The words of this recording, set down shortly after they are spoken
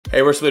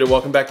Hey, we're Splitter,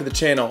 welcome back to the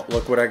channel.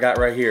 Look what I got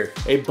right here.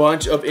 A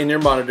bunch of in-ear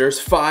monitors,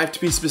 5 to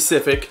be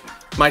specific.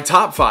 My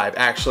top 5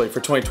 actually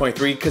for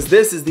 2023, because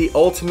this is the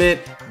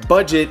ultimate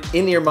budget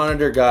in-ear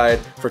monitor guide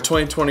for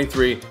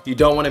 2023. You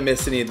don't want to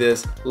miss any of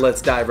this.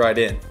 Let's dive right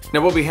in.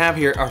 Now what we have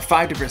here are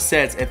 5 different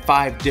sets at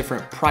 5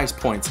 different price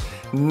points.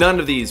 None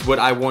of these would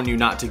I warn you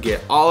not to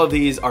get. All of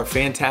these are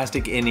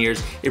fantastic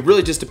in-ears. It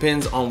really just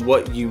depends on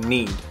what you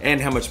need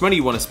and how much money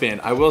you want to spend.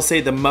 I will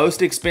say the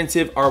most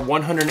expensive are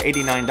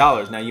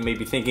 $189. Now you may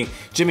be thinking,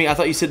 Jimmy, I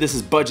thought you said this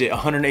is budget.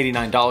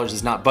 $189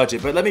 is not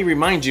budget. But let me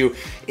remind you,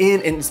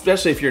 and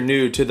especially if you're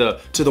new to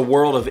the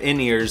world of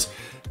in-ears,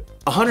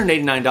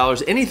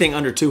 $189, anything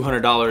under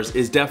 $200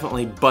 is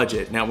definitely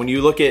budget. Now, when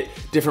you look at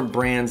different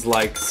brands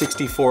like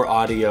 64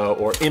 Audio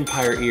or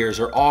Empire Ears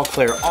or All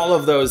Clear, all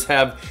of those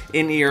have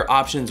in-ear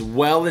options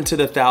well into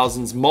the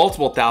thousands,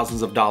 multiple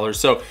thousands of dollars.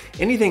 So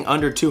anything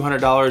under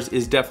 $200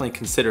 is definitely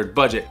considered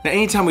budget. Now,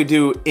 anytime we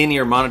do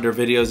in-ear monitor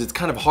videos, it's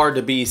kind of hard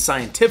to be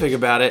scientific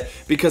about it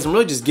because I'm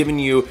really just giving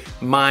you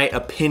my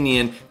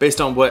opinion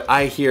based on what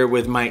I hear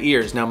with my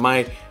ears. Now,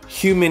 my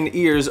human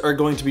ears are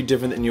going to be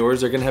different than yours.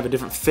 They're gonna have a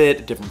different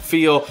fit, a different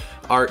feel.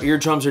 Our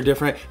eardrums are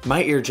different.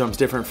 My eardrum's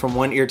different from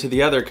one ear to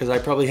the other because I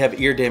probably have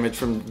ear damage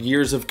from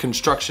years of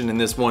construction in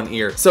this one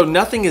ear. So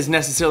nothing is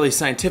necessarily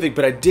scientific,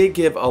 but I did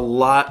give a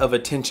lot of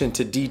attention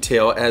to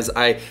detail as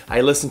I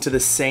listened to the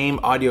same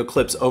audio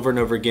clips over and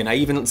over again. I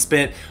even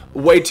spent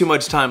way too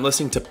much time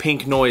listening to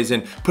pink noise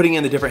and putting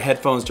in the different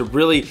headphones to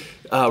really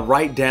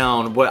write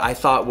down what I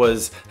thought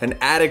was an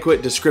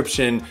adequate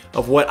description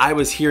of what I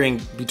was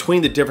hearing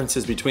between the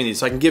differences between these.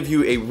 So I can give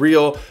you a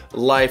real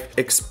life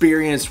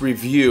experience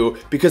review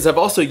because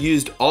I've also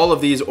used all of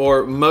these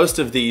or most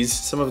of these.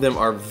 Some of them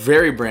are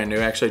very brand new.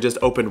 Actually, I just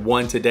opened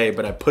one today,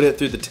 but I put it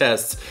through the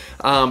tests.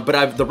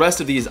 But the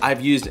rest of these I've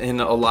used in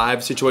a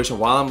live situation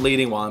while I'm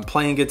leading, while I'm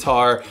playing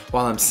guitar,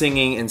 while I'm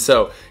singing. And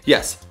so,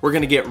 yes, we're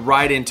gonna get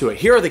right into it.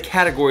 Here are the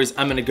categories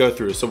I'm gonna go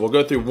through. So we'll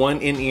go through one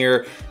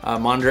in-ear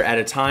monitor at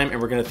a time,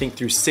 and we're gonna think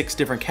through 6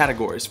 different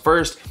categories.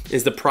 First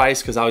is the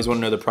price, because I always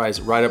wanna know the price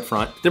right up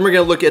front. Then we're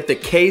gonna look at the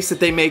case that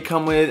they may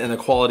come with and the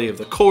quality of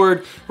the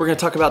cord. We're gonna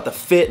talk about the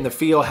fit and the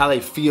feel, how they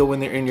feel when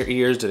they're in your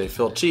ears. Do they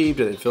feel cheap?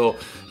 Do they feel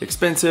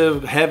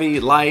expensive, heavy,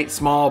 light,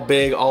 small,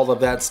 big, all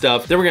of that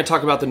stuff. Then we're gonna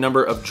talk about the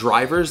number of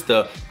drivers,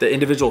 the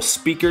individual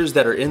speakers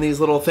that are in these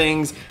little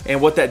things, and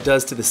what that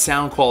does to the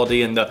sound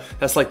quality, and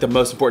that's like the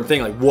most important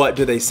thing, like what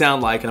do they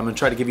sound like? And I'm gonna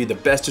try to give you the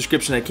best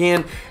description I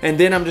can, and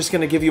then I'm just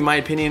gonna give you my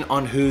opinion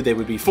on who they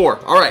would be for.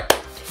 All right,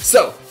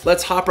 so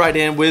let's hop right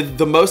in with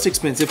the most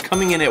expensive,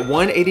 coming in at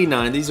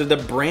 $189. These are the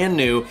brand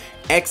new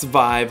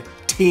Xvive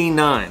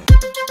T9.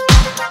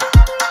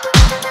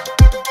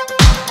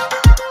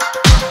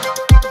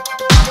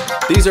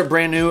 These are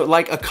brand new,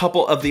 like a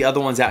couple of the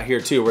other ones out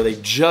here too, where they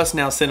just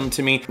now sent them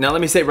to me. Now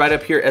let me say right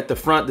up here at the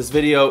front, this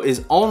video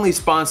is only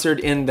sponsored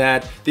in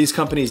that these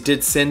companies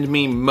did send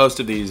me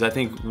most of these. I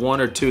think 1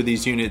 or 2 of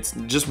these units,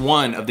 just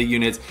one of the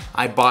units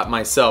I bought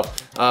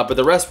myself. But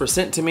the rest were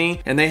sent to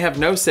me, and they have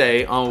no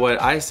say on what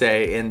I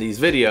say in these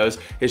videos.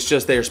 It's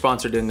just they are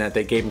sponsored in that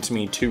they gave them to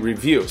me to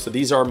review. So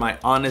these are my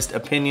honest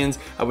opinions.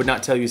 I would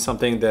not tell you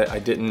something that I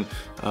didn't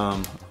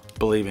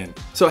believe in.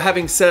 So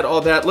having said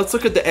all that, let's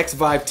look at the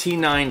Xvive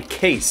T9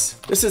 case.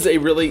 This is a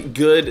really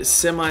good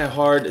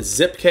semi-hard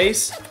zip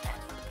case.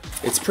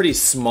 It's pretty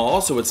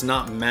small, so it's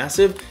not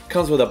massive.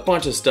 Comes with a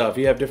bunch of stuff.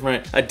 You have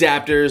different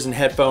adapters and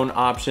headphone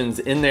options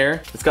in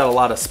there. It's got a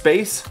lot of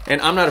space,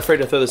 and I'm not afraid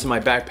to throw this in my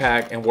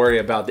backpack and worry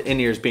about the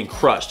in-ears being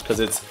crushed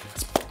because it's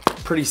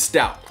pretty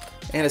stout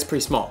and it's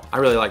pretty small. I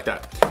really like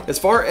that. As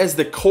far as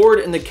the cord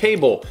and the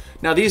cable,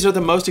 now these are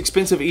the most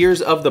expensive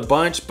ears of the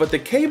bunch, but the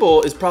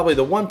cable is probably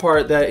the one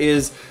part that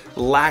is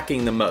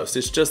lacking the most.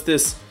 It's just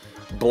this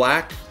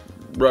black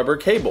rubber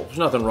cable. There's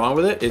nothing wrong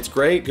with it. It's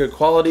great, good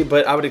quality,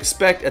 but I would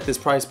expect at this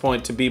price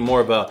point to be more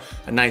of a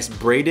nice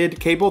braided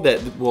cable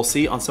that we'll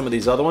see on some of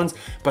these other ones.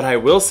 But I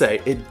will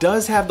say it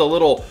does have the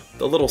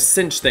little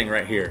cinch thing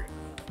right here.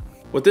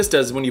 What this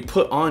does is when you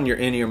put on your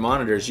in-ear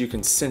monitors, you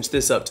can cinch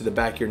this up to the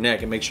back of your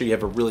neck and make sure you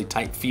have a really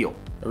tight feel,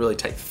 a really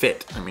tight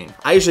fit, I mean.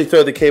 I usually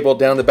throw the cable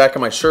down the back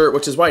of my shirt,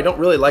 which is why I don't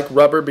really like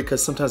rubber,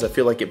 because sometimes I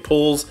feel like it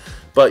pulls,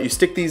 but you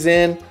stick these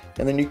in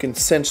and then you can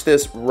cinch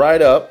this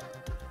right up,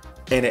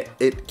 and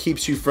it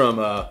keeps you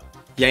from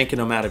yanking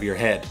them out of your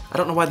head. I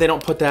don't know why they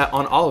don't put that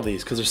on all of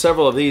these, because there's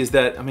several of these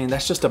that, I mean,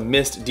 that's just a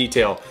missed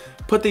detail.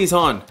 Put these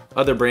on,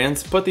 other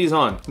brands, put these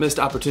on, missed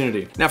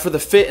opportunity. Now for the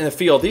fit and the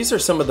feel, these are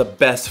some of the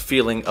best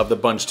feeling of the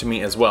bunch to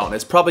me as well, and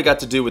it's probably got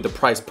to do with the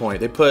price point.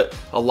 They put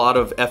a lot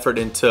of effort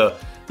into,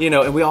 you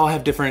know, and we all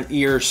have different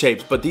ear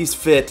shapes, but these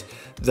fit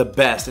the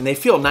best, and they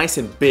feel nice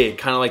and big,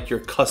 kind of like your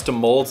custom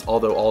molds,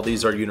 although all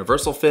these are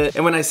universal fit.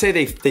 And when I say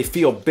they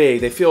feel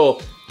big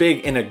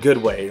in a good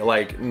way,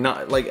 like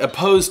not like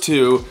opposed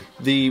to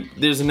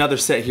there's another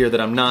set here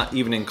that I'm not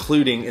even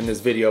including in this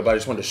video, but I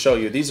just wanted to show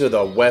you. These are the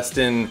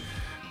Westin,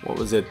 what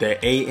was it, the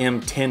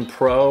AM10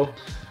 Pro.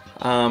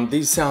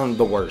 These sound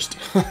the worst.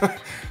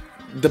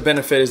 The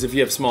benefit is if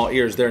you have small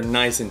ears, they're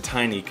nice and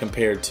tiny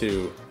compared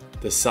to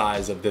the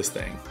size of this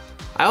thing.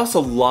 I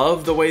also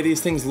love the way these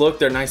things look.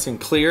 They're nice and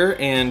clear,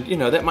 and you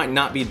know, that might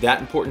not be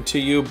that important to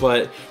you,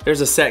 but there's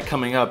a set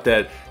coming up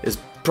that is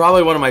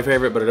probably one of my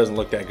favorite, but it doesn't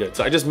look that good.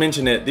 So I just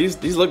mentioned it.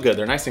 These look good.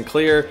 They're nice and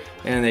clear,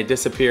 and they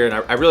disappear, and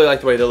I really like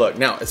the way they look.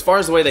 Now, as far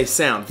as the way they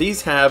sound,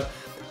 these have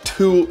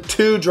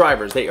two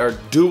drivers. They are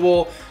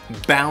dual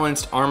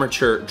balanced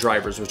armature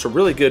drivers, which are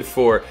really good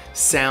for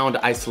sound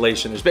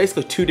isolation. There's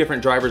basically two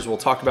different drivers we'll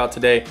talk about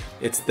today.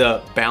 It's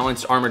the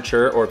balanced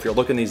armature, or if you're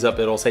looking these up,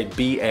 it'll say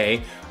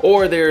BA,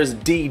 or there's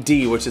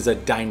DD, which is a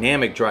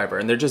dynamic driver,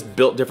 and they're just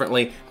built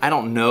differently. I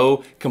don't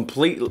know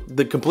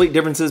the complete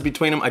differences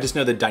between them. I just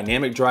know the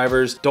dynamic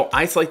drivers don't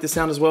isolate the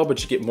sound as well,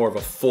 but you get more of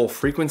a full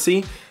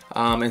frequency.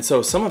 And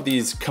so some of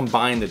these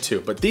combine the two,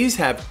 but these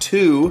have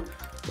two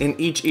in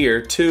each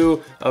ear,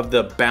 two of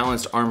the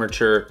balanced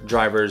armature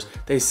drivers.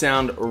 They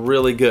sound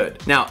really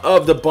good. Now,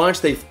 of the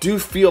bunch, they do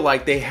feel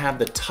like they have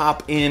the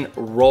top end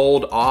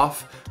rolled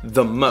off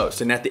the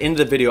most. And at the end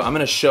of the video, I'm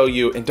gonna show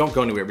you, and don't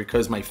go anywhere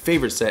because my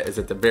favorite set is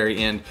at the very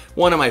end.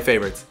 One of my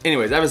favorites.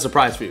 Anyways, I have a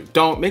surprise for you.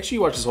 Make sure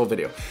you watch this whole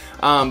video.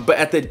 But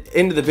at the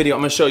end of the video,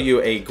 I'm gonna show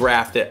you a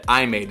graph that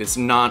I made. It's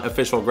a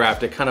non-official graph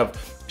to kind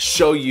of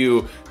show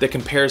you the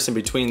comparison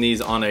between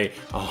these on a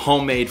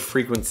homemade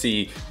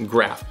frequency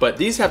graph. But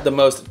these have the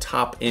most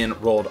top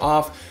end rolled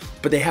off,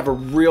 but they have a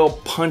real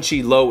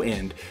punchy low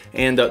end.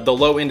 And the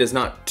low end is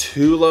not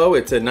too low.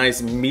 It's a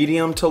nice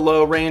medium to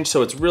low range.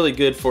 So it's really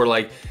good for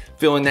like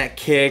feeling that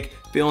kick,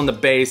 feeling the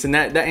bass, and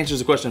that answers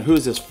the question,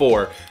 who's this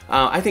for?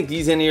 I think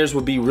these in-ears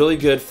would be really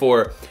good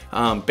for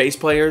bass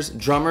players,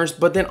 drummers,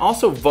 but then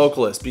also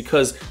vocalists,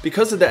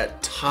 because of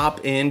that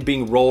top end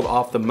being rolled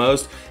off the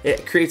most,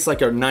 it creates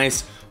like a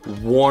nice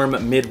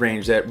warm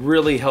mid-range that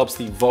really helps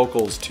the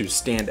vocals to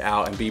stand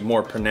out and be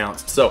more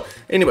pronounced. So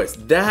anyways,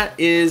 that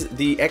is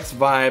the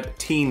Xvive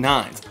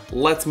T9s.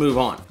 Let's move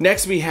on.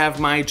 Next, we have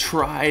my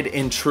tried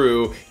and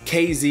true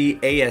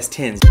KZ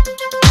AS10s.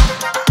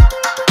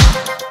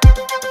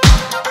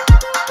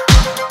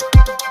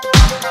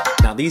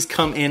 Now these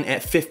come in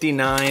at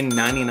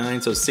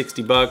 $59.99, so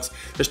 60 bucks.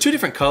 There's two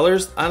different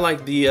colors. I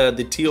like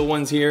the teal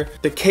ones here.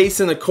 The case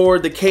and the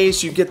cord. The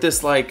case, you get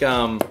this like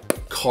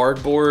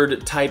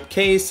cardboard type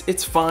case.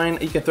 It's fine.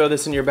 You can throw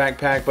this in your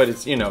backpack, but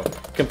it's, you know,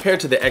 compared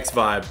to the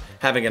Xvive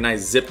having a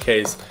nice zip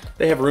case,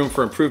 they have room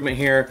for improvement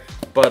here,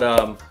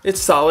 but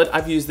it's solid.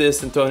 I've used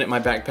this and thrown it in my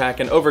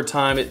backpack, and over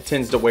time it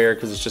tends to wear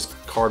because it's just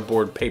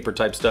cardboard paper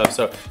type stuff.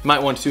 So you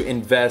might want to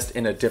invest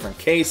in a different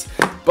case.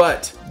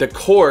 But the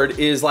cord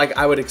is like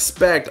I would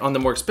expect on the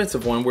more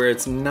expensive one, where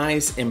it's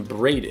nice and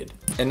braided.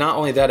 And not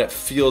only that, it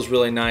feels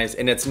really nice,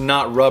 and it's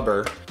not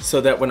rubber, so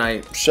that when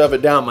I shove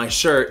it down my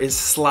shirt, it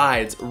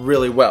slides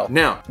really well.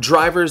 Now,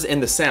 drivers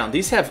and the sound.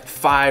 These have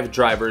 5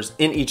 drivers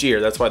in each ear.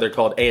 That's why they're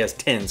called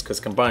AS10s, because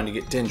combined you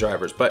get 10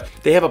 drivers. But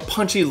they have a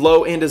punchy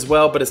low end as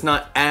well, but it's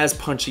not as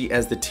punchy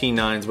as the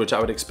T9s, which I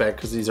would expect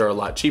because these are a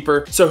lot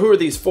cheaper. So who are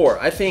these for?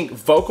 I think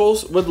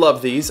vocals would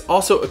love these.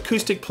 Also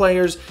acoustic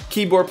players,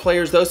 keyboard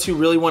players, those who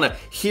really want to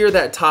hear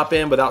that top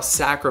end without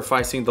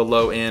sacrificing the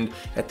low end.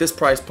 At this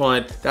price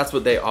point, that's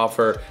what they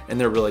offer, and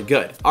they're really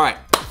good. All right,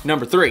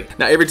 number 3.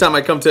 Now, every time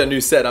I come to a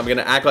new set, I'm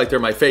gonna act like they're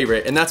my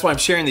favorite, and that's why I'm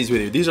sharing these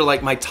with you. These are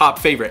like my top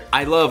favorite.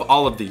 I love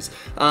all of these.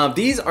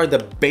 These are the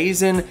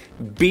BASN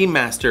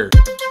Bmaster.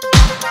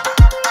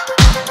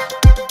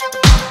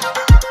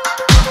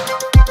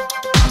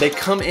 They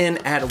come in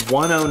at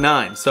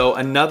 $109, so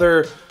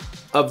another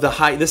of the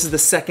this is the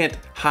second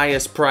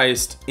highest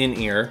priced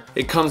in-ear.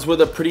 It comes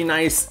with a pretty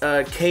nice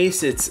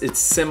case. It's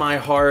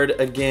semi-hard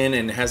again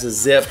and has a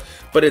zip,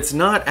 but it's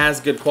not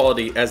as good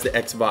quality as the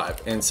Xvive.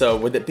 And so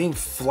with it being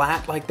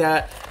flat like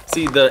that,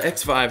 see, the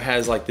Xvive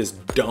has like this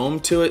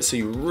dome to it, so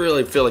you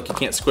really feel like you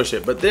can't squish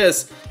it. But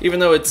this, even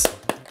though it's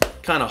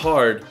kind of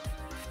hard,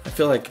 I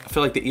feel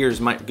like the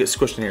ears might get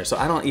squished in here, so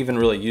I don't even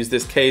really use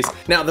this case.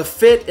 Now, the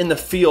fit and the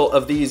feel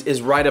of these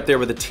is right up there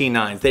with the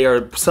T9s. They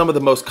are some of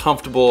the most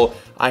comfortable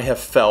I have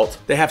felt.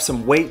 They have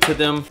some weight to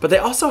them, but they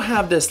also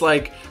have this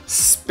like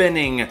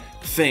spinning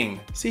thing.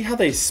 See how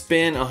they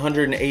spin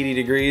 180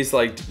 degrees?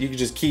 Like you can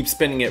just keep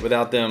spinning it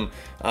without them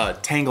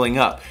tangling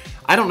up.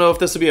 I don't know if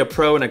this will be a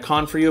pro and a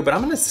con for you, but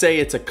I'm gonna say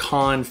it's a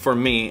con for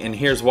me, and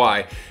here's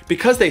why.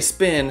 Because they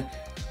spin,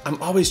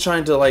 I'm always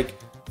trying to like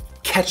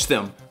catch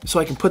them so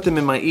I can put them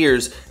in my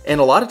ears. And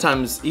a lot of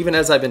times, even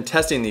as I've been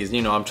testing these,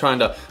 you know, I'm trying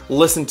to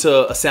listen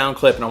to a sound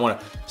clip and I want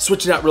to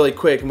switch it out really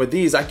quick. And with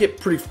these, I get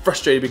pretty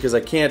frustrated because I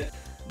can't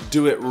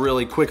do it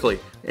really quickly.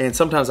 And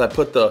sometimes I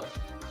put the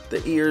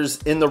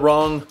ears in the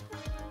wrong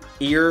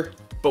ear.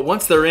 But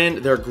once they're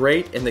in, they're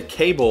great, and the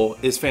cable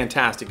is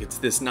fantastic. It's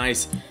this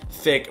nice,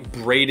 thick,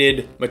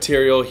 braided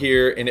material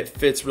here, and it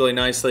fits really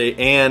nicely.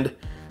 And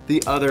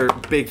the other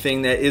big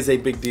thing that is a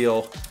big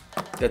deal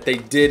that they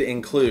did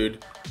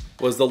include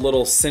was the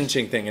little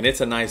cinching thing, and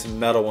it's a nice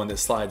metal one that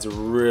slides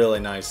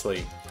really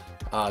nicely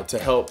to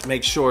help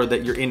make sure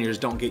that your in-ears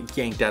don't get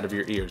yanked out of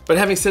your ears. But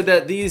having said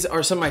that, these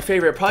are some of my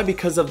favorite, probably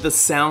because of the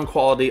sound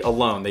quality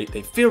alone. They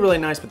feel really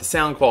nice, but the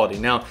sound quality.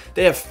 Now,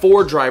 they have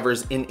 4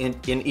 drivers in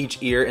each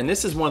ear, and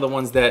this is one of the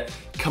ones that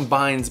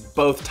combines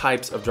both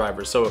types of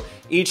drivers. So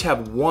each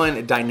have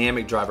one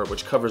dynamic driver,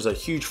 which covers a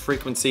huge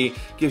frequency,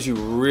 gives you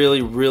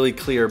really, really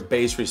clear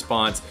bass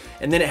response.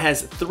 And then it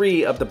has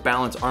 3 of the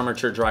balanced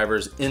armature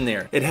drivers in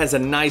there. It has a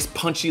nice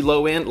punchy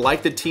low end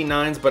like the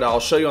T9s, but I'll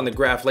show you on the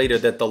graph later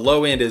that the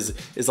low end is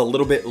a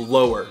little bit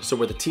lower. So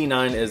where the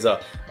T9 is a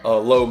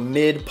low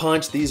mid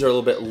punch, these are a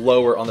little bit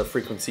lower on the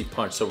frequency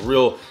punch. So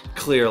real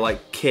clear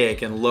like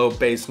kick and low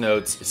bass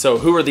notes. So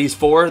who are these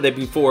for? They'd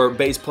be for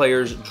bass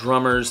players,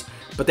 drummers,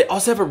 but they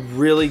also have a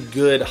really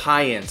good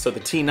high end. So the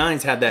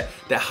T9s have that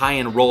high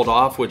end rolled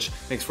off, which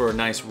makes for a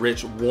nice,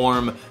 rich,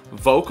 warm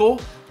vocal.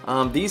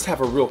 These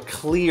have a real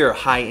clear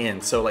high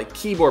end. So like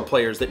keyboard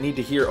players that need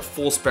to hear a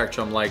full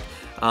spectrum, like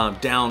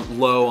down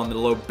low on the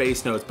low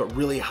bass notes, but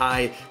really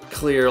high,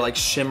 clear, like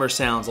shimmer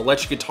sounds.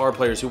 Electric guitar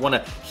players who want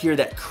to hear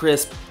that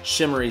crisp,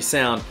 shimmery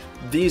sound.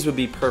 These would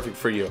be perfect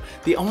for you.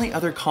 The only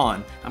other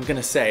con I'm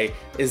gonna say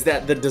is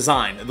that the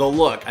design, the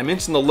look. I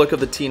mentioned the look of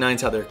the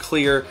T9s, how they're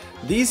clear.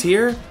 These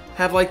here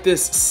have like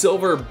this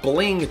silver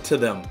bling to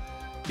them.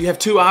 You have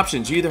 2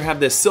 options. You either have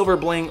this silver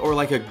bling or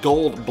like a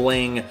gold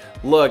bling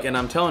look, and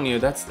I'm telling you,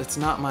 that's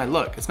not my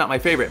look. It's not my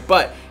favorite,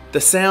 but the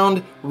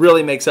sound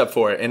really makes up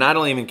for it, and I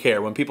don't even care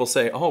when people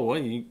say, oh, well,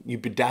 you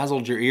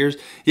bedazzled your ears.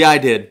 Yeah, I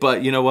did,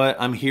 but you know what?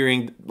 I'm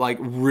hearing like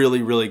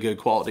really, really good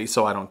quality,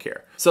 so I don't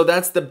care. So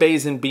that's the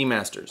BASN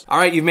Bmasters. All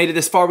right, you've made it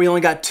this far. We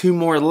only got 2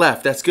 more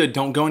left. That's good.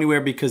 Don't go anywhere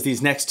because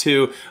these next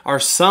 2 are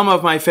some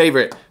of my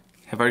favorite.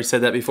 I've already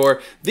said that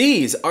before.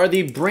 These are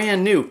the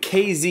brand new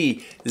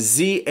KZ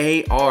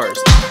ZARs.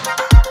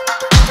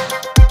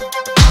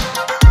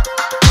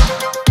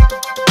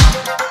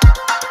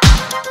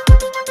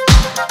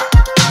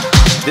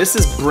 This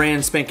is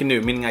brand spanking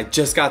new, meaning I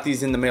just got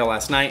these in the mail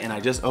last night and I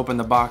just opened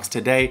the box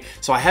today.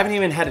 So I haven't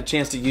even had a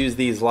chance to use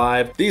these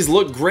live. These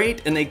look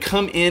great and they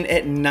come in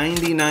at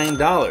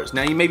 $99.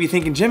 Now you may be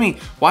thinking, Jimmy,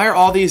 why are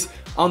all these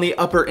on the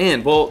upper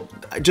end? Well,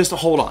 just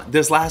hold on.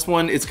 This last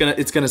one, it's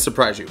gonna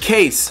surprise you.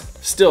 Case,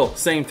 still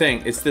same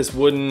thing. It's this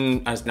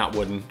wooden, not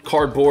wooden,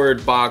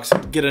 cardboard box.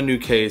 Get a new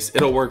case.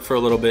 It'll work for a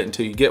little bit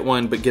until you get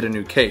one, but get a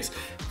new case.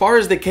 As far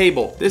as the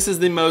cable, this is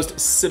the most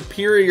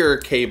superior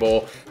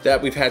cable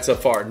that we've had so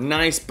far.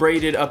 Nice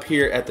braided up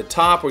here at the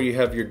top where you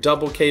have your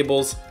double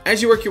cables.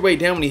 As you work your way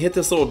down, when you hit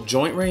this little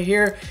joint right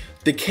here,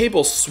 the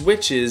cable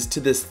switches to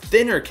this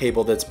thinner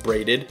cable that's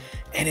braided,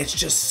 and it's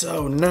just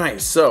so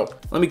nice. So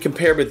let me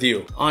compare with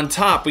you. On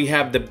top, we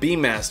have the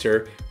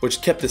Bmaster,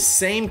 which kept the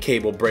same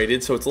cable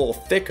braided, so it's a little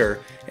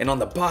thicker. And on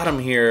the bottom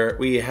here,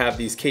 we have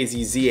these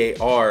KZ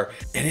ZAR,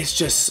 and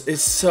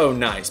it's so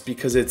nice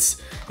because it's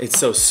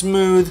so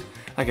smooth.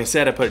 Like I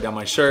said, I put it down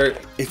my shirt.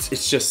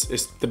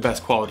 It's the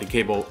best quality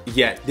cable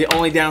yet. The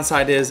only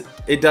downside is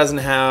it doesn't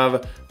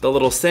have the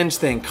little cinch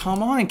thing.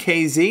 Come on,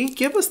 KZ,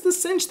 give us the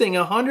cinch thing.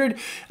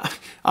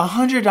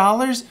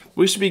 $100?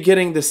 We should be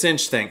getting the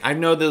cinch thing. I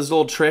know there's a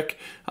little trick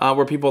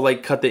where people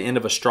like cut the end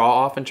of a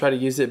straw off and try to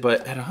use it,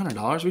 but at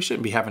 $100, we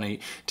shouldn't be having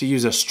to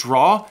use a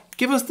straw.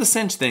 Give us the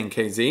cinch thing,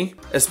 KZ.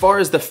 As far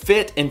as the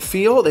fit and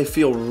feel, they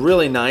feel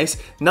really nice.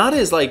 Not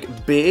as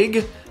like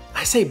big.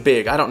 I say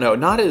big, I don't know,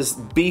 not as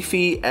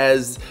beefy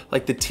as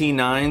like the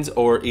T9s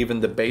or even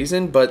the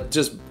BASN, but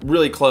just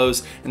really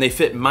close, and they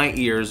fit my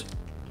ears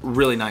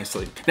really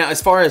nicely. Now,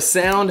 as far as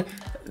sound,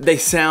 they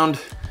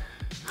sound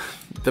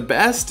the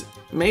best,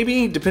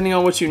 maybe, depending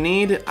on what you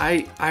need.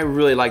 I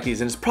really like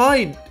these, and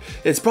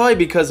it's probably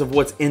because of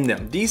what's in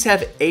them. These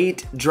have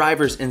 8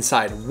 drivers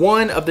inside,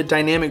 1 of the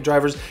dynamic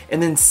drivers,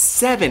 and then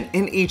 7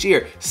 in each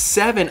ear,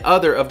 7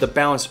 other of the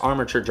balanced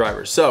armature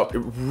drivers. So it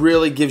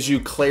really gives you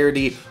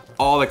clarity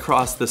all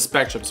across the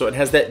spectrum. So it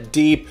has that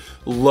deep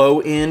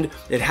low end.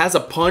 It has a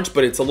punch,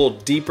 but it's a little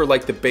deeper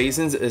like the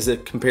BASNs as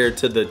it compared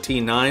to the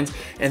T9s.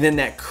 And then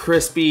that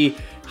crispy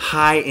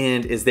high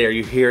end is there.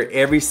 You hear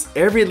every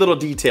little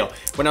detail.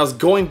 When I was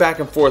going back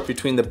and forth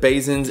between the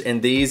BASNs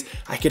and these,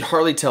 I could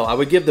hardly tell. I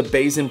would give the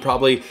BASN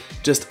probably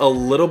just a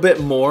little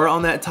bit more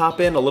on that top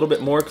end, a little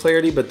bit more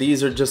clarity, but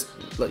these are just,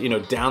 you know,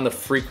 down the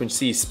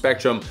frequency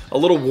spectrum, a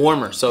little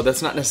warmer. So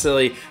that's not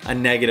necessarily a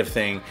negative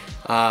thing.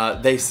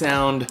 They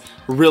sound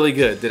really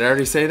good. Did I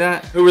already say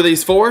that? Who are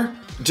these for?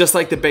 Just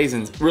like the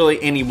BASNs,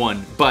 really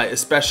anyone, but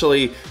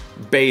especially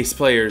bass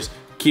players,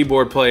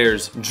 keyboard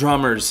players,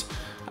 drummers.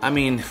 I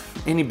mean,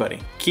 anybody.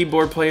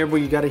 Keyboard player where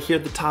you gotta hear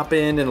the top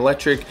end and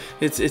electric,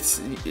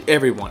 it's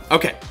everyone.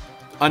 Okay,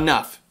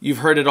 enough. You've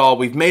heard it all.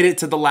 We've made it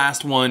to the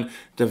last one,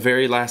 the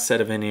very last set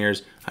of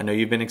in-ears. I know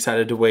you've been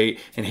excited to wait,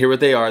 and here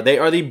what they are. They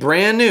are the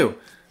brand new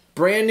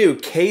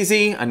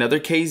KZ, another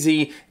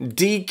KZ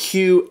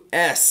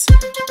DQS.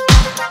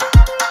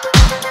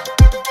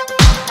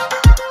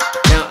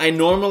 I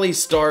normally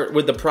start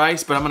with the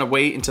price, but I'm gonna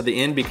wait until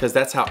the end because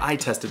that's how I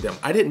tested them.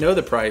 I didn't know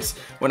the price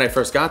when I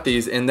first got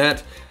these, and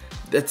that's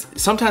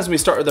sometimes we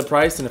start with the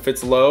price, and if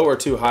it's low or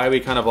too high, we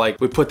kind of like,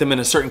 we put them in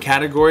a certain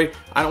category.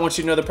 I don't want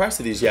you to know the price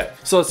of these yet.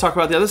 So let's talk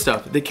about the other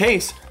stuff. The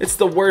case, it's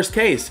the worst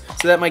case.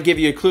 So that might give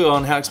you a clue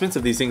on how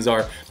expensive these things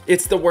are.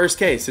 It's the worst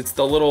case. It's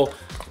the little,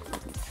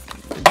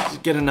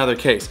 get another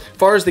case. As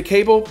far as the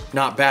cable,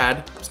 not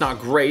bad. It's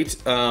not great,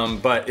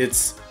 but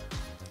it's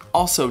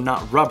also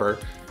not rubber.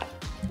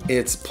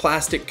 It's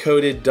plastic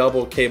coated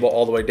double cable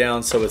all the way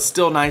down, so it's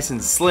still nice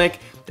and slick.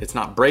 It's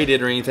not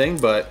braided or anything,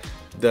 but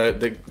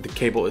the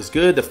cable is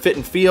good. The fit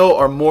and feel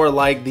are more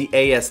like the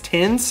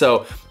AS10,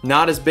 so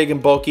not as big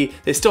and bulky.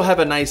 They still have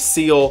a nice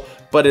seal,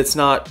 but it's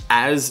not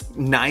as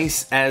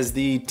nice as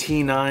the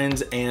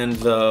T9s and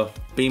the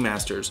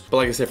Bmasters. But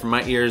like I said, for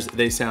my ears,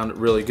 they sound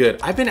really good.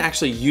 I've been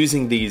actually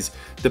using these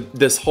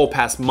this whole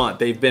past month.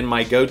 They've been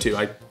my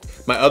go-to.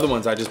 My other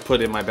ones I just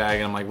put in my bag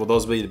and I'm like, well,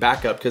 those will be the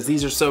backup because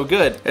these are so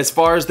good. As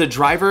far as the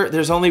driver,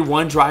 there's only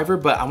one driver,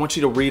 but I want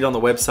you to read on the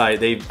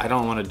website. I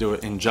don't want to do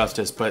it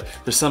injustice, but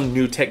there's some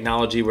new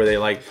technology where they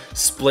like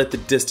split the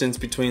distance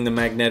between the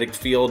magnetic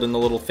field and the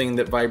little thing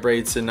that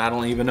vibrates, and I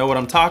don't even know what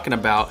I'm talking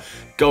about.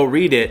 Go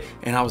read it.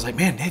 And I was like,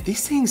 man,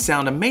 these things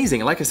sound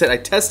amazing. And like I said, I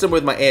tested them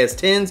with my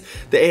AS10s.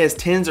 The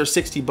AS10s are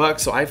 60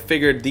 bucks, so I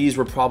figured these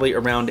were probably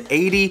around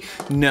 80.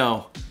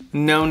 No,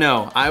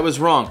 I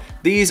was wrong.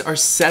 These are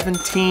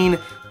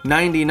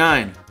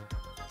 $17.99.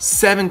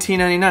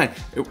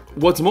 $17.99.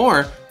 What's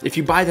more, if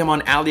you buy them on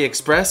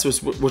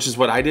AliExpress, which is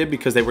what I did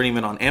because they weren't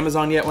even on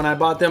Amazon yet when I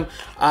bought them,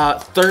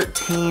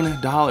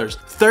 $13.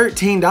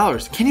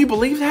 $13. Can you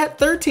believe that?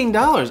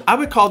 $13. I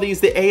would call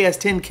these the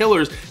AS10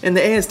 killers, and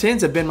the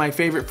AS10s have been my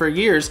favorite for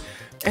years,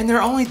 and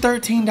they're only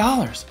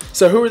 $13.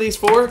 So who are these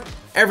for?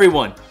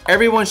 Everyone.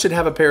 Everyone should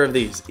have a pair of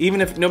these. Even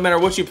if, no matter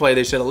what you play,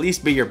 they should at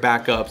least be your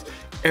backups.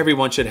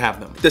 Everyone should have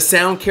them. The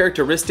sound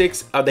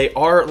characteristics, they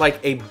are like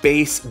a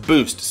bass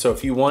boost. So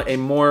if you want a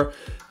more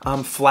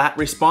flat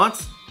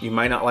response, you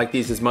might not like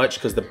these as much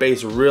because the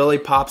bass really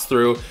pops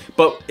through,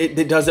 but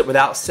it does it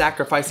without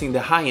sacrificing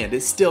the high end. It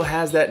still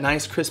has that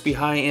nice crispy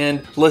high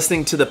end.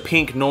 Listening to the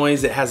pink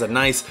noise, it has a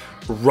nice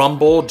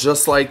rumble,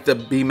 just like the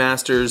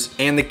Bmasters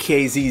and the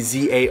KZ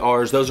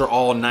ZARs. Those are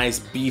all nice,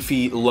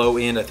 beefy, low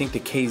end. I think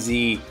the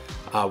KZ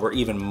were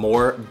even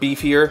more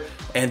beefier,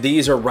 and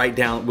these are right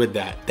down with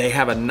that. They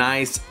have a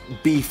nice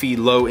beefy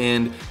low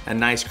end, a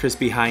nice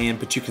crispy high end,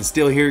 but you can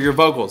still hear your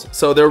vocals,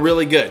 so they're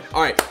really good.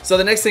 All right, so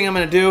the next thing I'm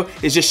gonna do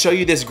is just show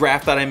you this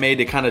graph that I made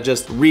to kind of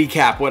just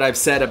recap what I've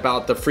said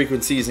about the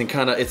frequencies, and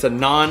kind of, it's a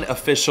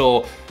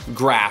non-official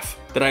graph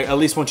that I at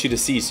least want you to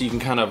see so you can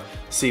kind of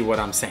see what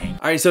I'm saying.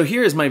 All right, so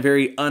here is my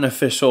very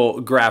unofficial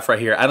graph right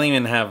here. I don't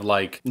even have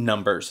like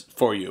numbers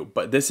for you,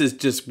 but this is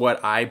just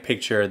what I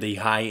picture the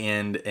high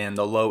end and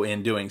the low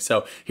end doing.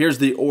 So here's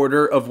the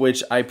order of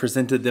which I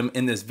presented them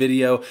in this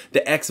video.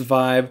 The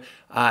Xvive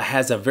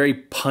has a very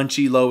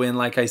punchy low end,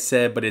 like I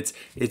said, but it's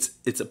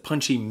a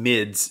punchy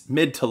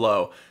mid to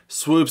low.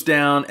 Swoops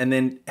down and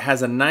then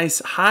has a nice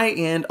high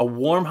end, a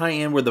warm high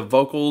end where the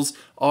vocals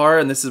are,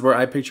 and this is where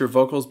I picture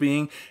vocals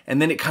being,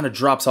 and then it kind of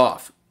drops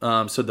off.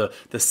 So the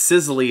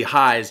sizzly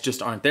highs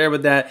just aren't there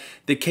with that.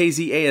 The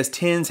KZ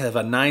AS10s have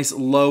a nice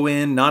low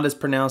end, not as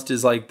pronounced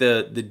as like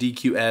the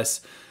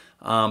DQS,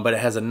 but it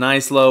has a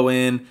nice low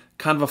end,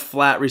 kind of a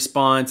flat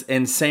response,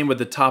 and same with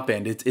the top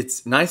end.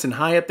 It's nice and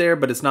high up there,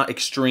 but it's not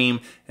extreme,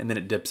 and then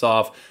it dips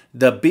off.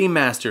 The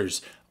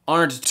Bmasters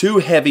aren't too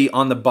heavy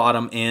on the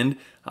bottom end.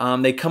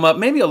 They come up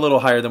maybe a little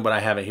higher than what I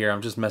have it here.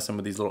 I'm just messing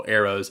with these little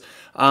arrows.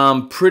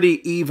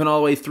 Pretty even all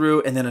the way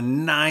through, and then a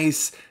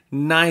nice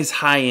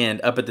high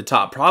end up at the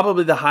top.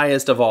 Probably the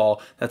highest of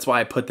all. That's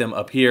why I put them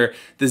up here.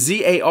 The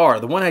ZAR,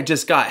 the one I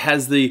just got,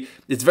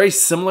 it's very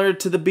similar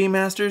to the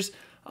Bmasters,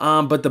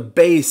 but the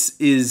bass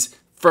is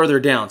further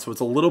down. So it's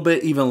a little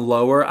bit even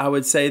lower, I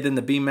would say, than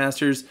the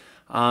Bmasters.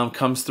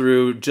 Comes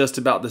through just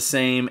about the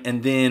same,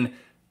 and then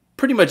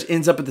pretty much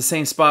ends up at the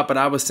same spot, but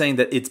I was saying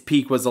that its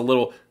peak was a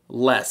little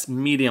less,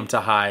 medium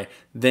to high,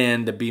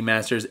 than the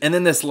Bmasters. And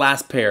then this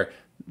last pair,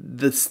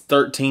 this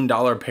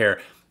 $13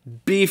 pair,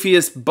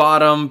 beefiest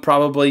bottom,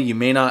 probably. You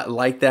may not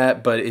like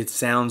that, but it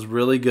sounds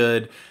really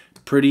good.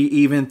 Pretty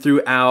even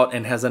throughout,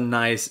 and has a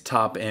nice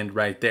top end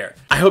right there.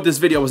 I hope this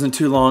video wasn't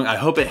too long. I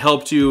hope it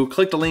helped you.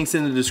 Click the links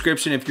in the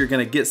description if you're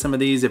gonna get some of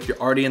these. If you're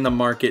already in the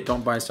market,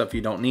 don't buy stuff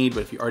you don't need, but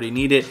if you already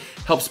need it,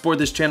 help support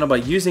this channel by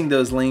using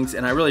those links,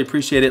 and I really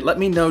appreciate it. Let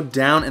me know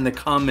down in the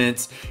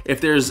comments if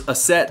there's a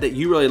set that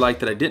you really like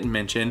that I didn't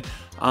mention.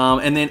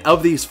 And then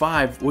of these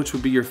 5, which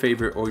would be your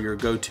favorite or your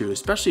go-to?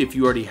 Especially if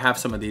you already have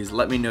some of these,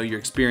 let me know your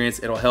experience.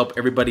 It'll help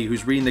everybody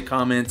who's reading the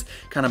comments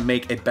kind of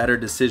make a better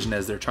decision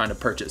as they're trying to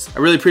purchase.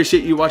 I really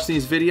appreciate you watching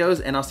these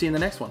videos, and I'll see you in the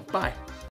next one. Bye.